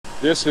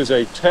This is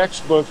a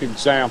textbook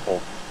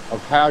example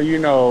of how you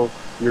know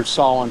you're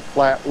sawing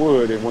flat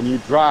wood, and when you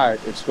dry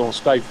it, it's going to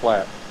stay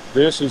flat.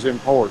 This is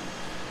important.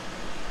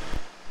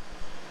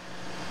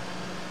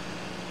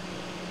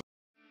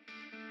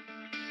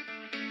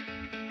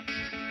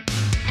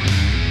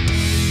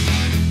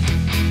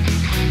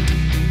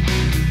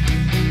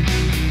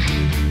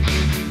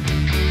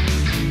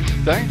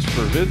 Thanks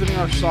for visiting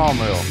our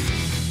sawmill.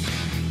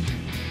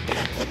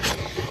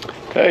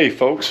 Hey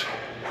folks,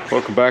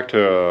 welcome back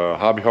to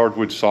Hobby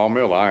Hardwood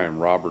Sawmill. I am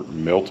Robert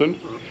Milton,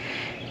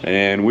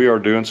 and we are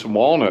doing some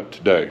walnut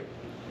today.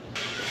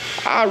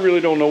 I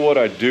really don't know what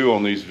I do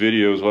on these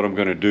videos, what I'm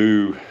going to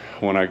do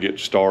when I get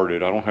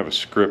started. I don't have a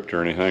script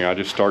or anything. I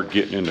just start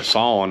getting into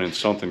sawing and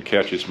something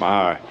catches my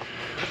eye,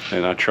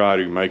 and I try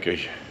to make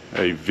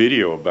a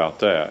video about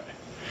that.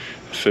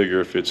 I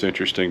figure if it's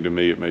interesting to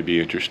me, it may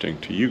be interesting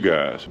to you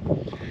guys.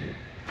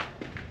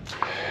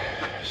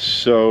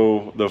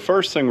 So the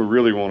first thing we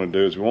really want to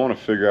do is we want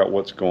to figure out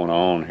what's going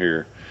on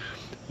here.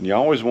 And you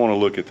always want to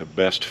look at the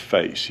best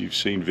face. You've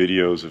seen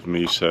videos of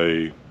me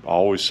say,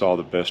 always saw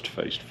the best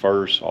face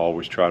first,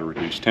 always try to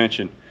reduce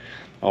tension,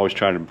 always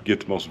try to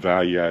get the most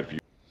value out of you.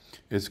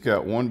 It's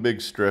got one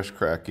big stress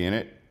crack in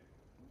it.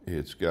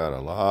 It's got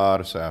a lot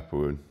of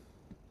sapwood.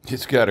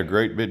 It's got a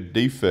great big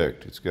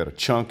defect. It's got a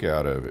chunk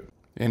out of it.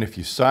 And if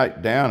you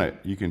sight down it,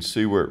 you can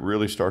see where it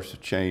really starts to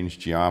change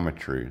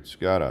geometry. It's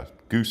got a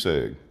goose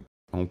egg.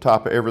 On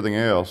top of everything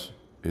else,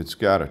 it's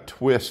got a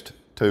twist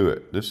to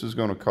it. This is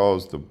going to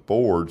cause the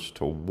boards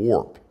to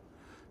warp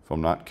if I'm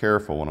not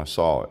careful when I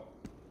saw it.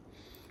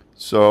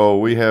 So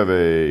we have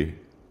a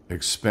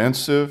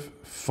expensive,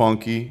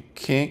 funky,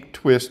 kink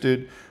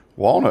twisted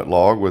walnut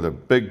log with a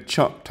big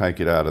chunk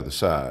taken out of the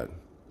side.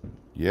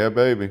 Yeah,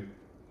 baby.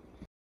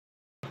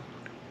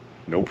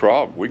 No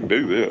problem. We can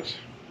do this.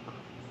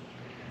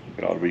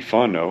 It ought to be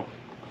fun though.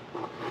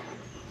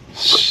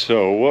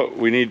 So what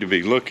we need to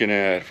be looking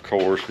at, of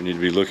course, we need to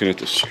be looking at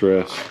the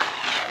stress.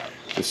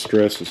 The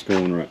stress is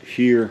going right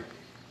here.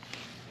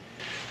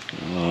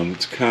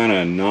 It's kind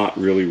of not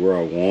really where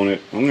I want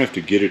it. I'm going to have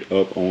to get it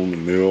up on the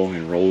mill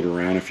and roll it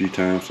around a few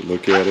times to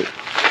look at it.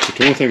 But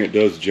the one thing that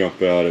does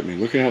jump out at me,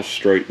 look at how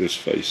straight this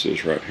face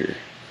is right here.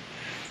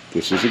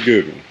 This is a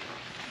good one.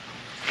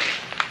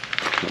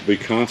 I'll be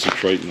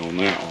concentrating on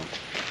that one.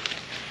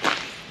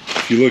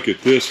 If you look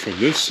at this from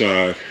this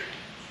side,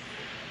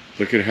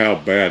 look at how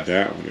bad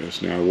that one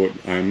is. Now what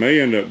I may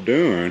end up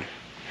doing,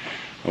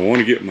 I want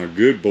to get my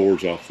good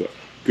boards off the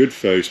good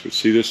face, but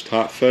see this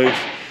top face?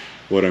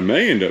 What I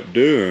may end up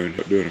doing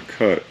a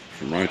cut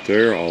from right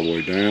there all the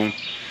way down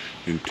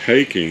and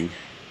taking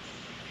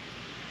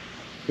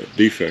that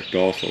defect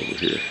off over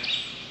here.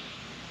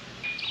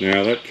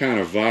 Now that kind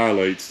of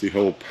violates the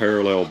whole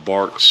parallel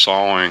bark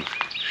sawing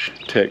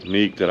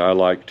technique that I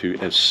like to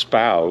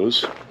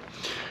espouse,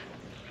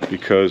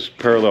 because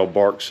parallel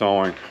bark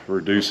sawing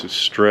reduces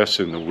stress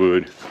in the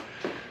wood.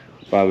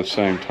 By the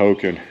same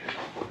token,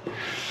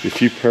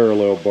 if you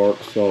parallel bark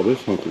saw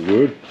this hunk of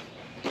wood,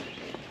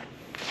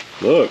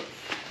 look,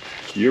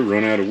 you'll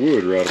run out of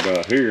wood right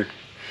about here.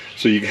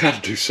 So you got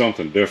to do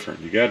something different.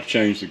 You got to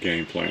change the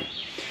game plan.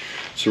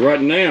 So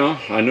right now,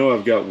 I know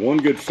I've got one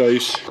good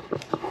face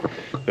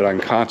that I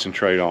can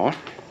concentrate on.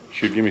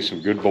 Should give me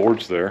some good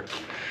boards there.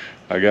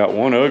 I got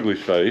one ugly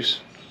face,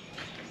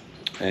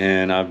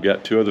 and I've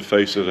got two other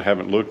faces I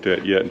haven't looked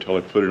at yet until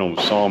I put it on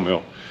the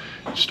sawmill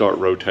and start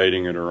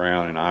rotating it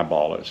around and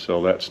eyeball it.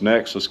 So that's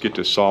next. Let's get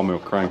this sawmill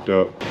cranked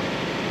up.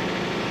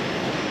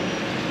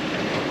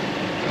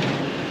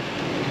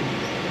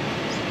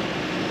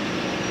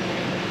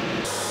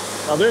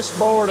 Now this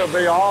board will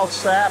be all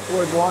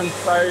sapwood one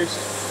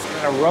face,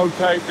 and it'll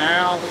rotate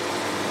now.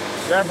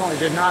 Definitely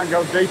did not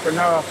go deep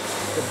enough.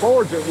 The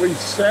boards that we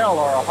sell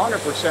are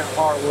 100%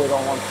 hardwood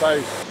on one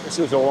face. This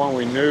is the one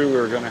we knew we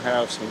were going to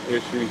have some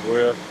issues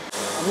with.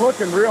 I'm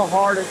looking real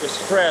hard at the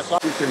stress. You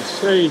can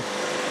see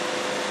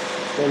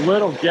the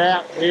little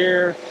gap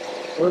here,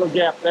 little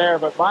gap there,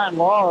 but by and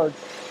large,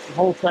 the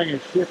whole thing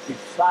is shifting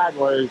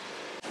sideways.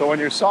 So when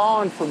you're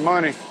sawing for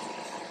money,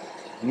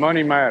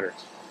 money matters.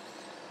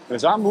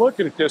 As I'm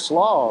looking at this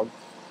log,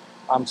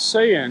 I'm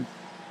seeing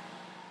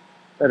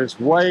that it's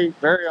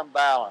very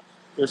unbalanced.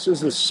 This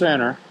is the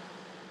center.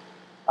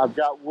 I've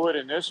got wood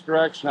in this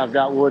direction, I've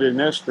got wood in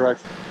this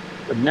direction.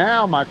 But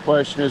now my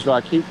question is, do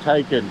I keep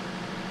taking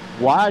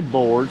wide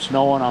boards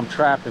knowing I'm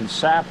trapping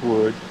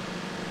sapwood,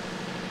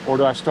 or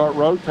do I start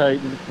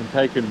rotating and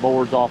taking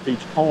boards off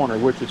each corner,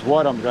 which is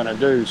what I'm going to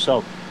do.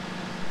 So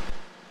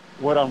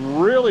what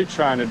I'm really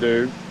trying to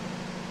do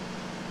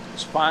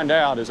is find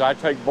out as I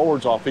take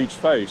boards off each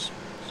face.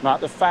 It's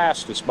not the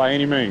fastest by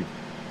any means.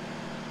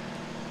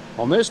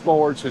 On this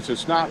board, since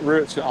it's not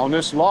on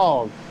this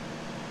log,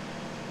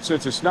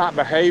 since it's not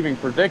behaving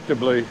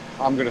predictably,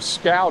 I'm going to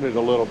scout it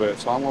a little bit.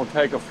 So I'm going to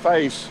take a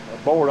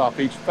board off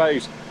each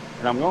face,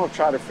 and I'm going to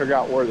try to figure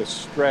out where the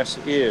stress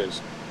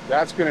is.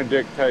 That's going to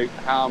dictate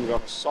how I'm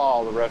going to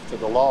saw the rest of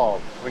the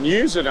log. When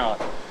using a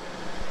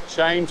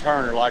chain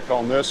turner like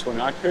on this one,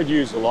 I could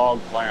use a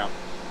log clamp.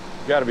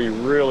 You got to be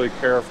really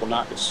careful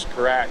not to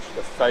scratch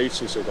the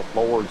faces of the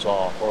boards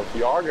off, or if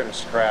you are going to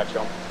scratch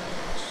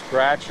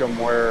them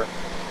where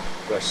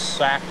the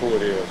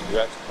sackwood is.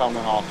 That's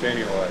coming off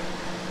anyway.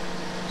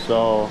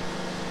 So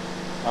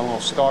I'm going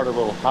to start a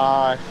little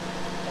high.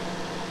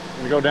 I'm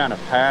going to go down to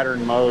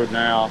pattern mode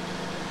now.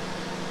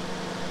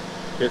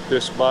 Hit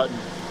this button.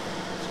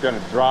 It's going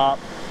to drop.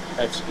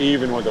 That's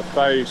even with the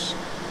face.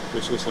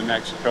 This is the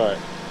next cut.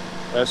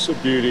 That's the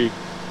beauty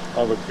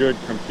of a good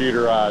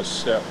computerized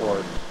set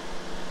work.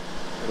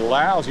 It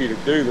allows you to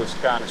do this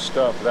kind of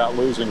stuff without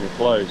losing your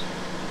place.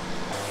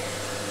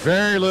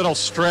 Very little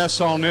stress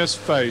on this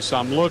face.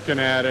 I'm looking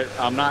at it,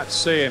 I'm not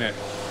seeing it.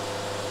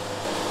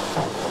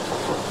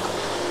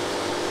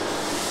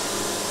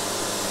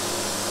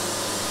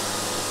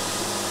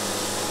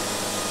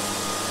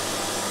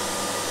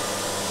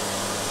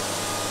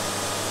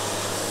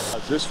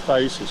 This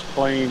face is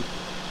clean.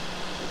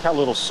 Look how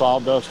little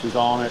sawdust is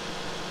on it.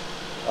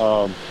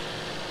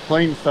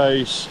 Clean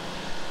face,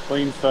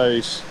 clean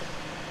face.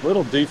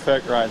 Little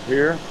defect right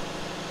here.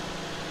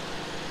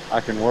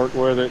 I can work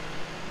with it.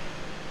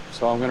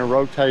 So I'm going to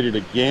rotate it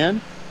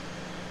again,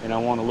 and I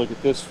want to look at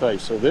this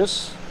face. So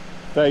this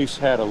face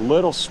had a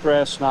little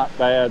stress, not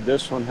bad.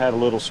 This one had a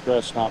little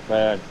stress, not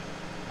bad.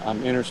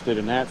 I'm interested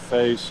in that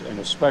face, and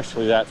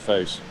especially that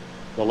face,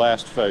 the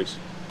last face.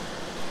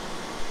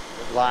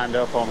 It lined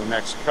up on the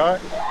next cut.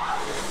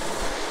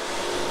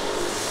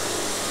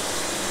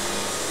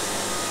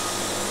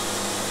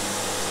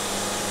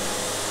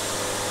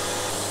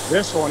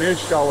 This one is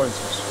showing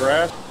some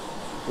stress,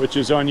 which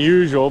is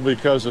unusual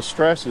because the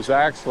stress is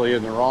actually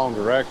in the wrong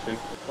direction.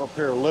 Up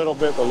here a little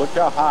bit, but look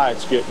how high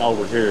it's getting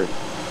over here.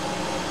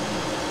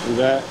 See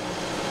that?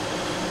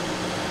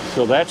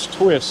 So that's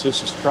twist.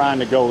 This is trying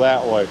to go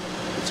that way.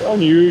 It's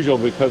unusual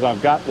because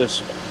I've got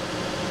this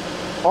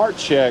part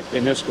check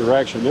in this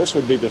direction. This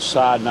would be the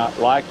side not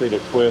likely to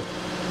twist.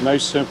 It may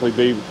simply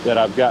be that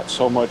I've got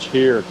so much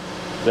here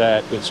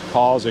that it's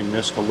causing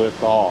this to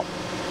lift off.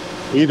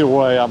 Either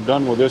way, I'm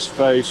done with this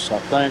face. I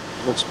think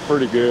looks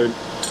pretty good.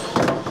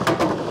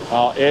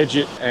 I'll edge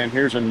it, and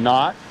here's a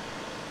knot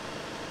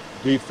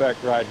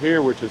defect right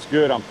here, which is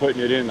good. I'm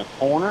putting it in the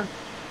corner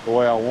the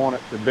way I want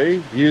it to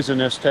be. Using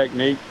this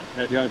technique,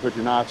 you only put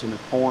your knots in the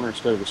corner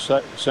instead of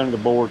the center of the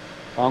board.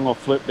 I'm going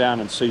to flip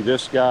down and see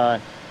this guy,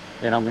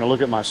 and I'm going to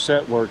look at my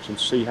set works and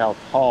see how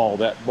tall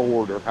that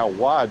board or how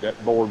wide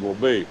that board will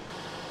be.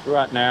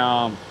 Right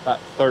now, I'm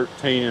about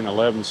 13 and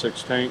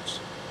 11/16.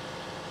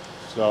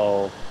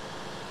 So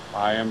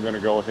I am going to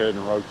go ahead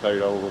and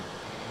rotate over.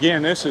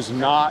 Again, this is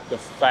not the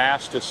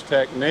fastest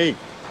technique,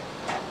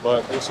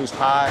 but this is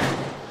high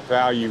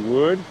value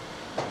wood.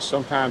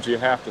 Sometimes you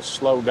have to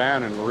slow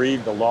down and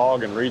read the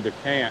log and read the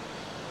cant.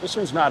 This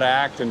one's not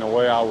acting the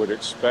way I would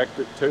expect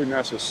it to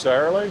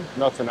necessarily.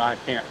 Nothing I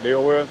can't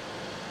deal with.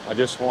 I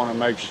just want to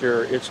make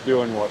sure it's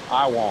doing what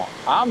I want.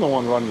 I'm the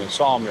one running the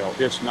sawmill.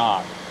 It's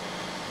not.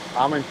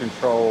 I'm in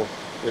control.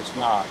 It's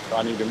not. So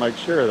I need to make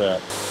sure of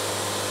that.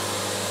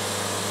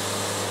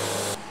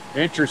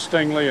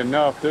 Interestingly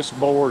enough, this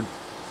board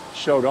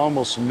showed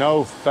almost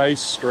no face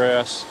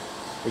stress.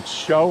 It's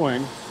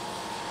showing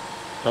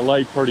to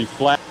lay pretty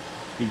flat.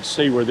 You can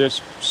see where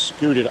this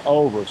scooted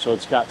over, so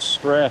it's got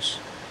stress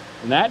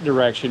in that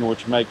direction,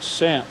 which makes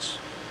sense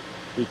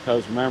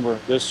because remember,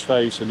 this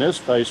face and this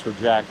face were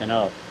jacking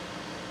up.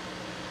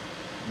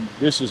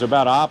 This is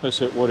about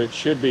opposite what it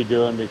should be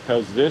doing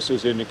because this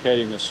is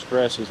indicating the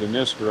stress is in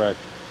this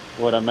direction.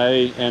 What I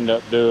may end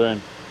up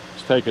doing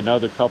is take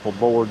another couple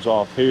boards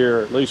off here,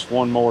 at least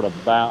one more to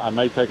balance. I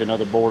may take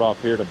another board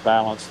off here to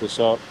balance this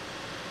up.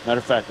 Matter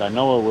of fact, I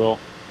know I will.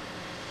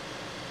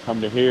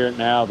 Come to here,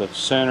 now the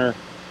center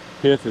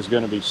pith is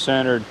going to be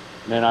centered,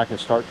 and then I can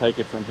start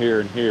taking from here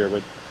and here.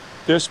 But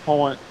at this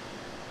point,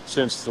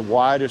 since the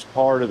widest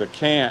part of the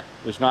cant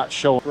is not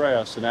showing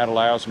stress, and that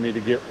allows me to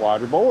get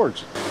wider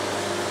boards.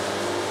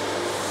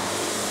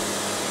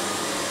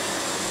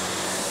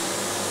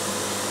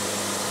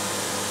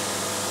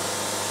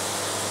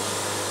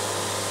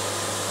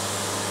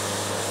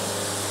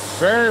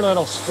 Very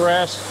little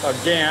stress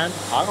again.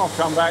 I'm going to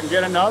come back and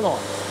get another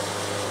one.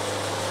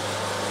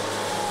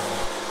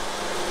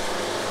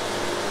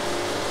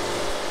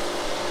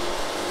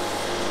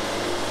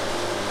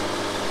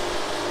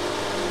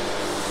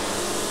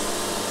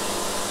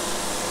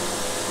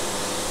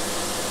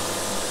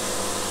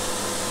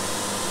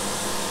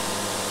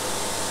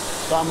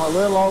 So I'm a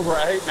little over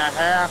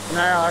 8.5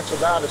 now. That's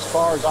about as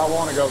far as I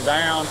want to go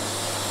down.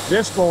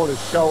 This board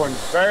is showing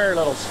very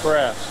little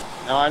stress.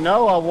 Now I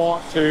know I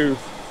want to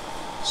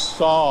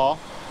saw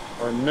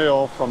or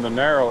mill from the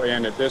narrow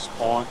end at this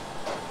point.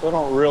 So I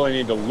don't really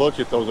need to look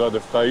at those other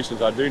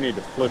faces. I do need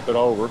to flip it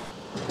over.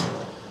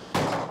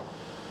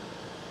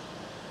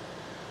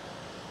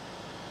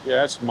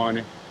 Yeah, that's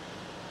money.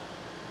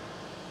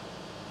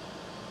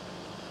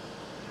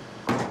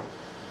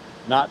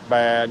 Not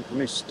bad. Let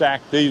me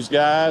stack these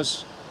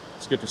guys.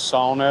 Let's get to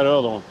sawing that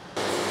other one.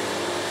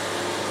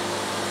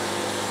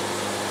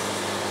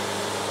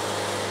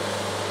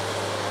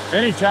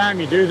 Anytime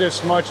you do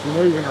this much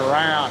moving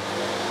around,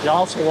 You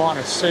also want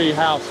to see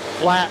how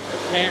flat the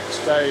cant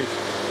stays.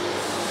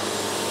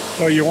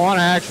 So you want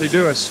to actually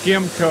do a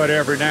skim cut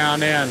every now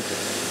and then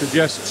to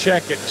just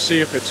check it to see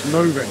if it's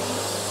moving.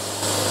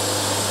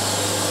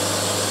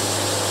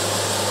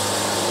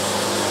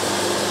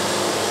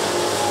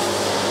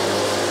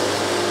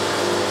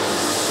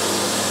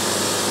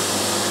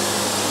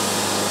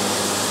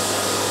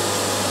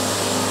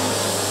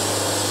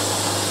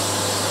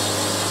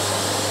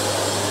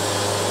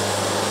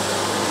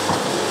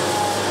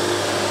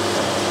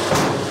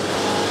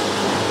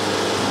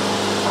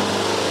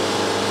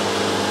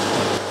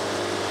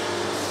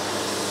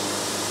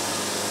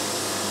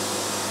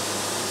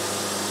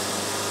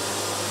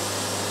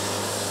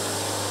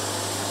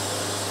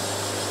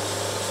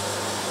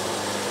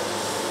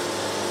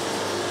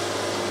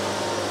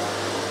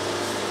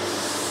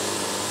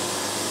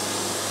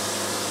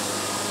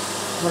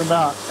 I'm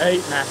about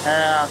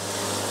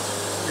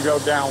 8.5. You go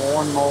down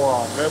one more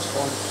on this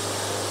one.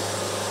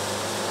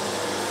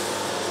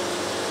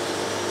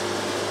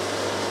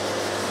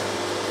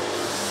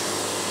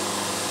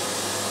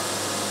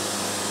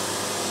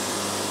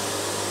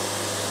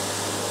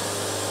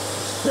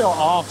 Still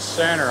off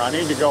center. I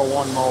need to go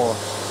one more.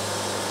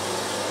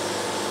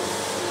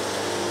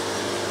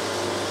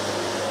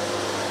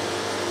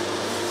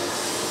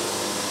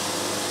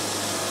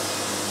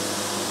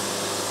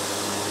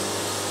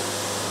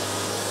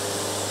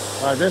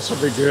 All right, this will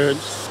be good.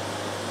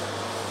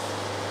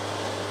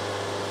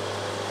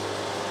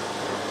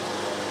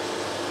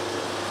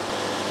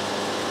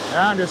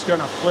 Now I'm just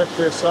gonna flip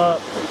this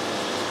up,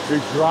 do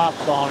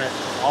drops on it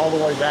all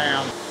the way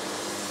down.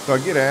 So I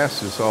get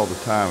asked this all the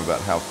time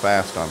about how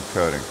fast I'm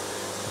cutting.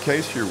 In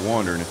case you're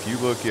wondering, if you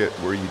look at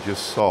where you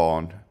just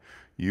sawed,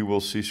 you will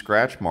see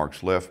scratch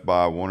marks left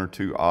by one or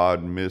two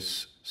odd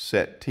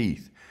misset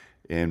teeth.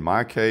 In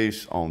my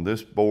case, on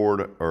this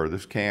board or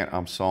this cant,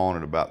 I'm sawing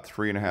at about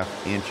 3.5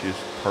 inches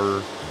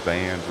per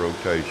band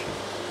rotation.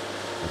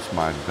 That's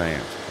my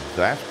advance.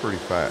 That's pretty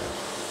fast.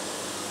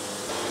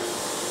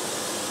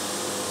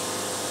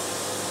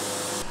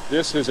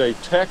 This is a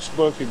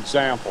textbook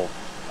example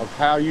of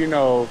how you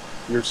know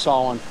you're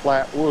sawing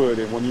flat wood,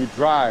 and when you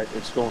dry it,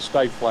 it's going to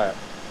stay flat.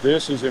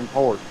 This is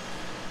important.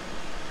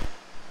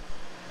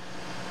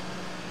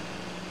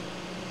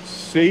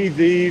 See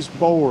these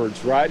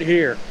boards right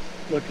here.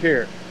 Look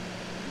here.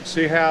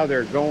 See how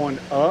they're going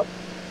up,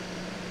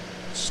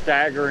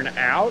 staggering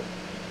out?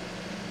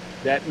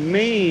 That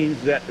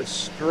means that the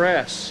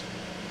stress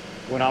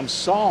when I'm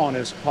sawing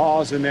is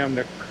causing them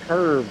to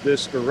curve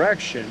this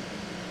direction,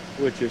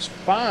 which is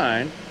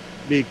fine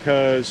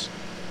because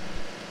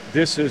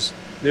this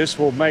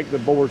will make the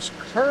boards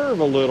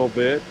curve a little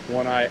bit.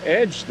 When I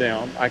edge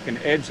them, I can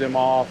edge them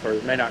off, or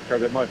it may not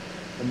curve that much.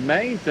 The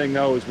main thing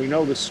though is we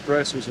know the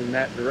stress is in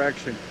that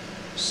direction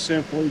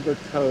simply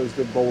because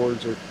the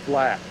boards are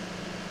flat.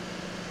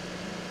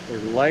 They're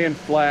laying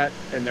flat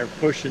and they're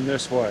pushing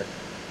this way.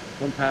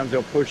 Sometimes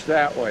they'll push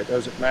that way, it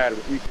doesn't matter,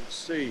 but you can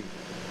see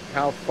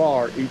how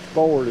far each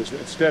board is.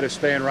 Instead of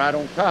staying right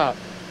on top,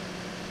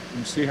 you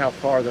can see how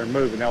far they're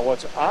moving. Now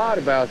what's odd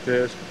about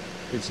this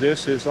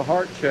is the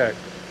heart check.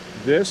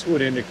 This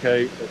would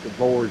indicate that the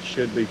board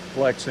should be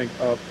flexing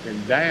up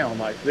and down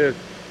like this.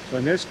 So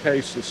in this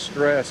case, the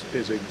stress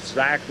is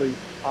exactly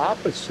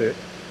opposite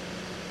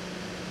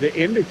the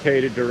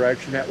indicated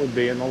direction that would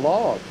be in the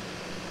log.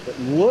 But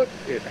look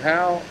at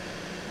how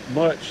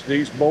much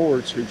these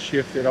boards have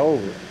shifted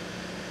over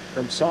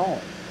from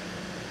sawing.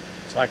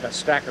 It's like a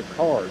stack of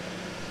cards.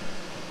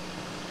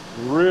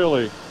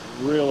 Really,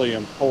 really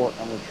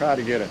important. I'm gonna try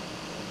to get it.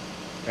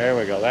 There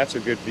we go, that's a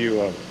good view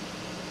of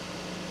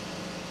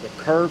it. The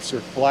curves are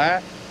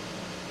flat,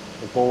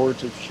 the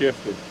boards have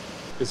shifted.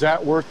 Is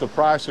that worth the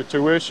price of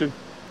tuition?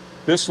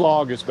 This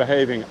log is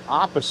behaving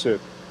opposite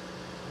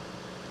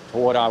to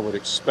what I would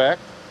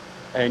expect.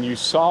 And you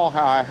saw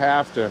how I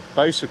have to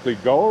basically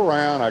go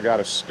around, I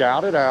gotta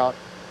scout it out,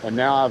 and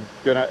now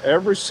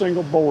every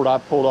single board I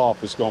pulled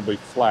off is gonna be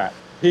flat.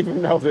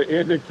 Even though the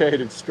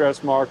indicated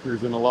stress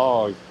markers in the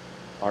log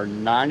are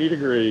 90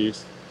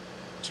 degrees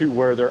to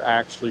where they're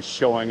actually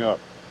showing up.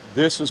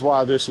 This is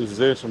why this is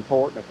this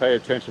important to pay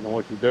attention to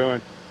what you're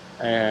doing.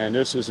 And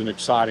this is an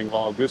exciting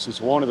log. This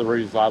is one of the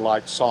reasons I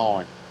like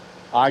sawing.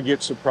 I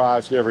get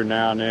surprised every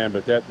now and then,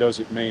 but that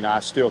doesn't mean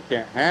I still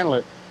can't handle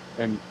it.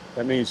 And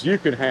that means you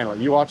can handle it.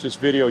 You watch this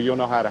video, you'll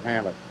know how to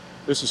handle it.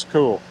 This is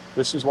cool.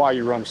 This is why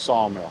you run a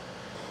sawmill.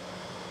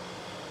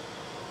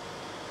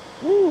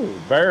 Woo,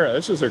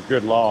 this is a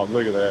good log.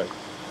 Look at that.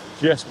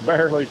 Just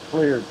barely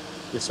cleared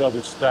this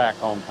other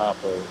stack on top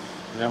of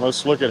it. Now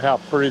let's look at how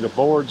pretty the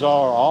boards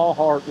are. All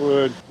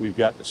hardwood. We've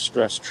got the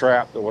stress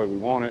trap the way we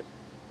want it.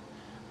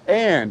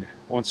 And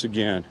once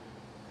again,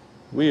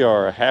 we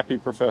are a happy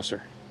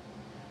professor.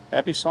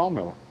 Happy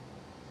sawmiller.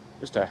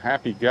 Just a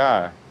happy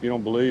guy. If you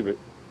don't believe it,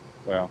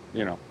 well,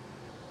 you know,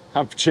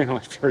 I'm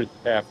generally pretty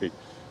happy.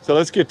 So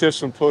let's get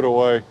this one put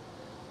away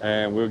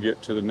and we'll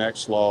get to the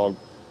next log.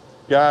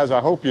 Guys, I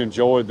hope you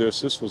enjoyed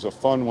this. This was a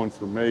fun one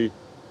for me.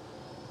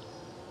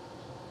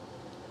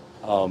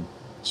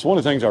 It's one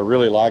of the things I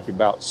really like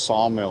about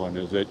sawmilling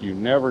is that you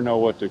never know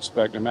what to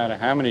expect. No matter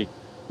how many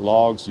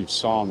logs you've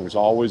sawn, there's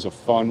always a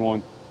fun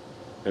one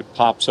that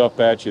pops up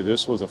at you.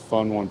 This was a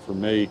fun one for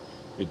me.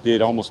 It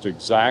did almost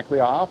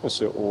exactly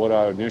opposite of what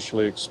I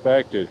initially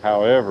expected.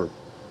 However,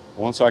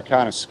 once I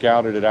kind of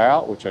scouted it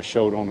out, which I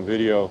showed on the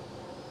video,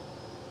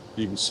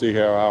 you can see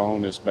how I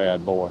own this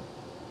bad boy.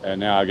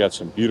 And now I got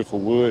some beautiful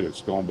wood.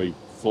 It's going to be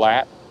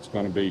flat. It's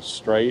going to be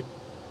straight.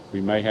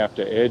 We may have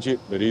to edge it,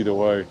 but either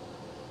way,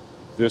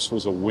 this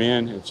was a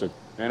win.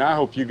 And I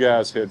hope you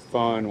guys had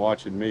fun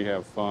watching me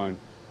have fun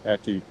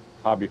at the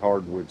Hobby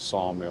Hardwood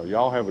Sawmill.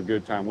 Y'all have a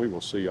good time. We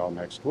will see y'all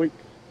next week.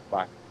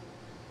 Bye.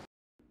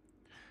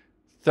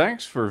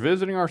 Thanks for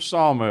visiting our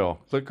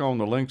sawmill. Click on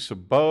the links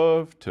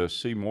above to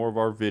see more of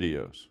our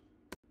videos.